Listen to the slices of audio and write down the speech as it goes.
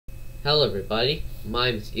Hello everybody, my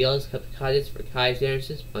name is Elias Kapakatis for Kai's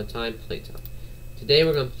Genesis Fun Time Playtime. Today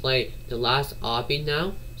we're going to play the last obby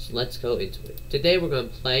now, so let's go into it. Today we're going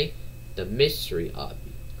to play the mystery obby,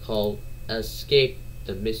 called Escape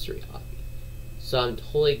the Mystery Obby. So I'm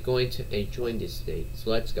totally going to enjoy this today, so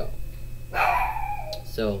let's go.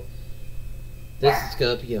 So, this is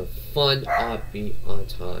going to be a fun obby on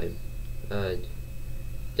time, and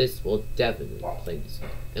this will definitely play this game.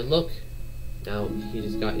 And look, now he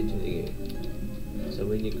just got into the game. So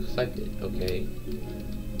when you collect it, okay.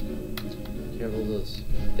 Careful of those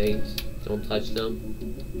things. Don't touch them.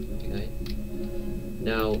 Okay.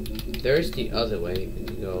 Now there's the other way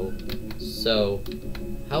to go. So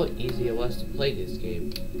how easy it was to play this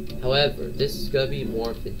game. However, this is gonna be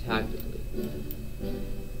more tactically.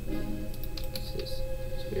 What's this?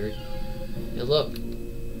 It's weird. And look,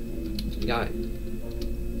 guy.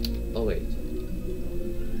 Oh wait.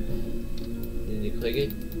 Did you click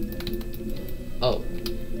it? Oh.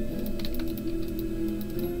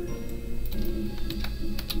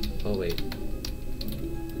 Oh wait.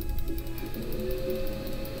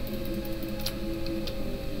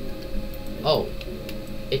 Oh.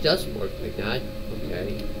 It does work like that.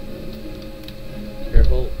 Okay.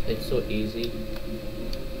 Careful. It's so easy.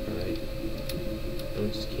 Alright. And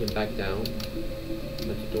we just came back down. Bunch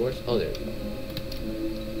of doors. Oh, there we go.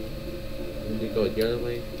 And we go the other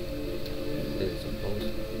way. Suppose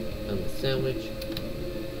on the sandwich.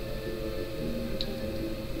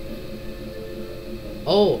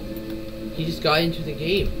 Oh, he just got into the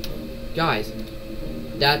game, guys.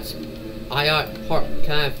 That's I got part.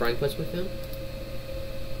 Can I have friend quest with him?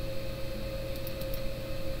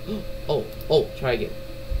 Oh, try again.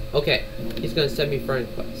 Okay, he's gonna send me friend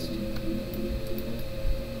quest.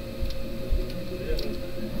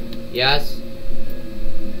 Yes.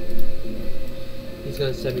 He's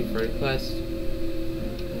gonna send me friend request.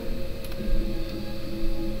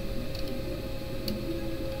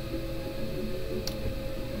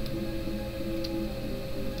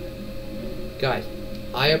 Guys,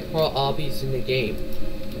 I have pro obbies in the game.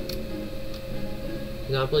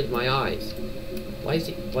 Cannot believe my eyes. Why is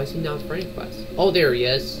he not friend request? Oh, there he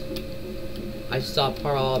is. I saw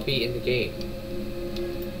pro obby in the game.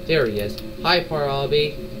 There he is. Hi, pro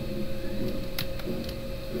obby.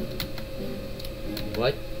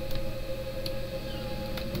 What?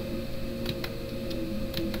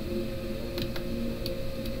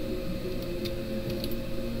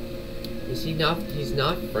 Is he not? He's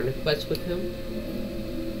not friend request with him?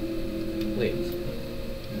 Wait.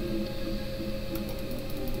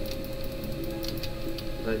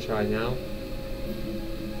 I'm gonna try now.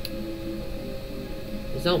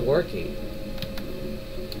 It's not working.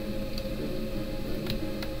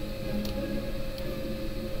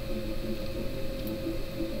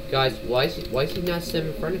 Guys, why is he not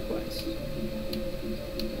sending friend requests?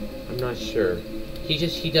 I'm not sure.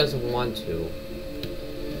 He doesn't want to.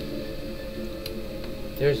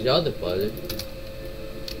 There's the other button.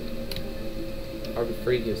 Are we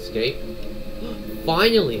free to escape?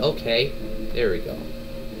 Finally, okay. There we go.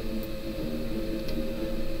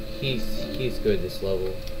 He's good this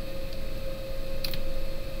level.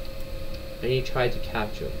 And he tried to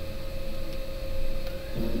capture him.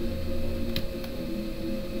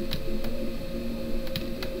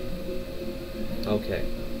 Okay.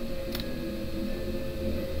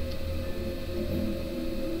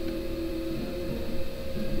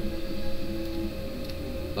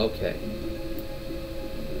 Okay.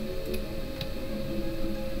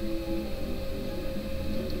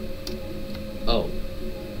 Oh.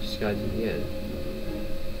 Just got in the end.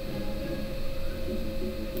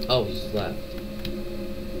 Oh, he's left.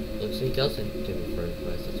 Looks like he doesn't give me friend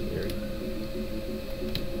request. That's weird.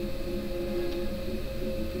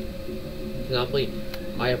 Cannot believe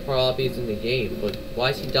I have probabilities in the game, but why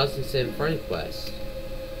is he doesn't send friend requests?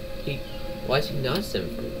 Why is he not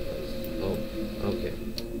sending friend requests? Oh, okay.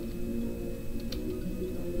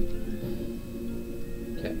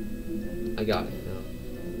 Okay, I got it now.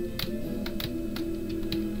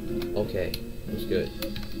 Okay, it was good.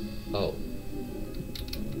 Oh.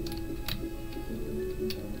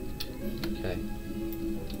 Okay.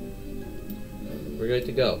 We're good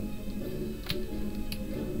to go.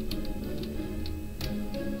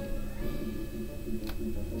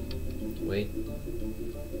 Wait.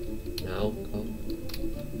 Now, go.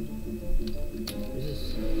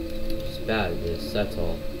 This is bad at this, that's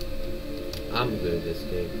all. I'm good at this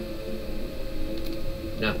game.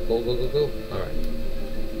 Now, go. Alright.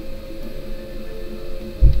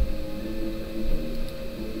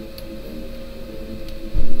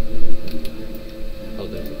 Oh,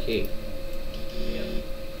 there's a key.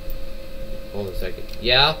 Hold on a second.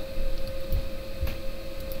 Yeah?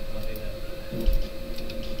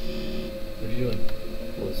 doing?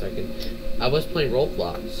 1 second. I was playing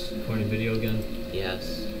Roblox. Recording video again?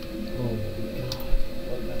 Yes. Oh my god.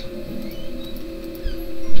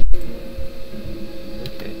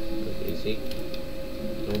 Okay, that's easy.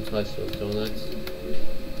 Don't touch those donuts.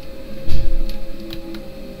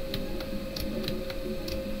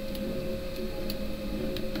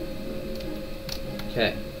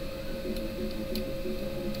 Okay.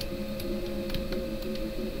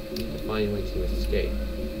 Need to find a way to escape.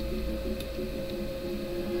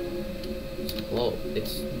 It's closed.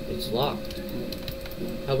 It's locked.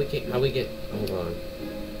 How we get hold on.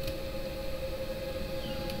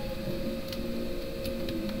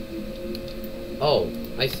 Oh,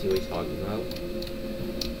 I see what he's talking about.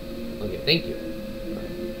 Okay, thank you.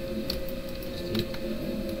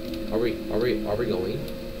 Alright. Are we going?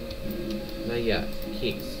 Not yet.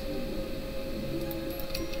 Keys.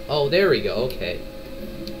 Oh, there we go. Okay.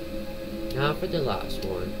 Now for the last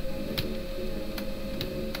one.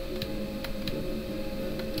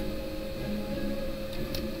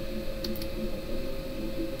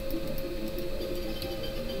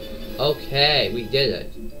 Okay, we did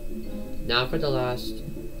it. Now for the last.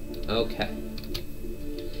 Okay.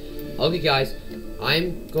 Okay, guys.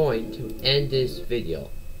 I'm going to end this video.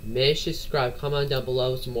 Make sure to subscribe, comment down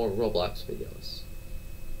below some more Roblox videos.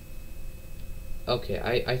 Okay,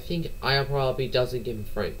 I think I probably doesn't give him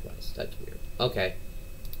friend requests. That's weird. Okay.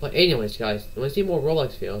 But anyways, guys, if you want to see more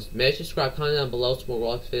Roblox videos, make sure to subscribe, comment down below some more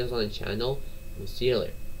Roblox videos on the channel. We'll see you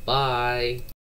later. Bye.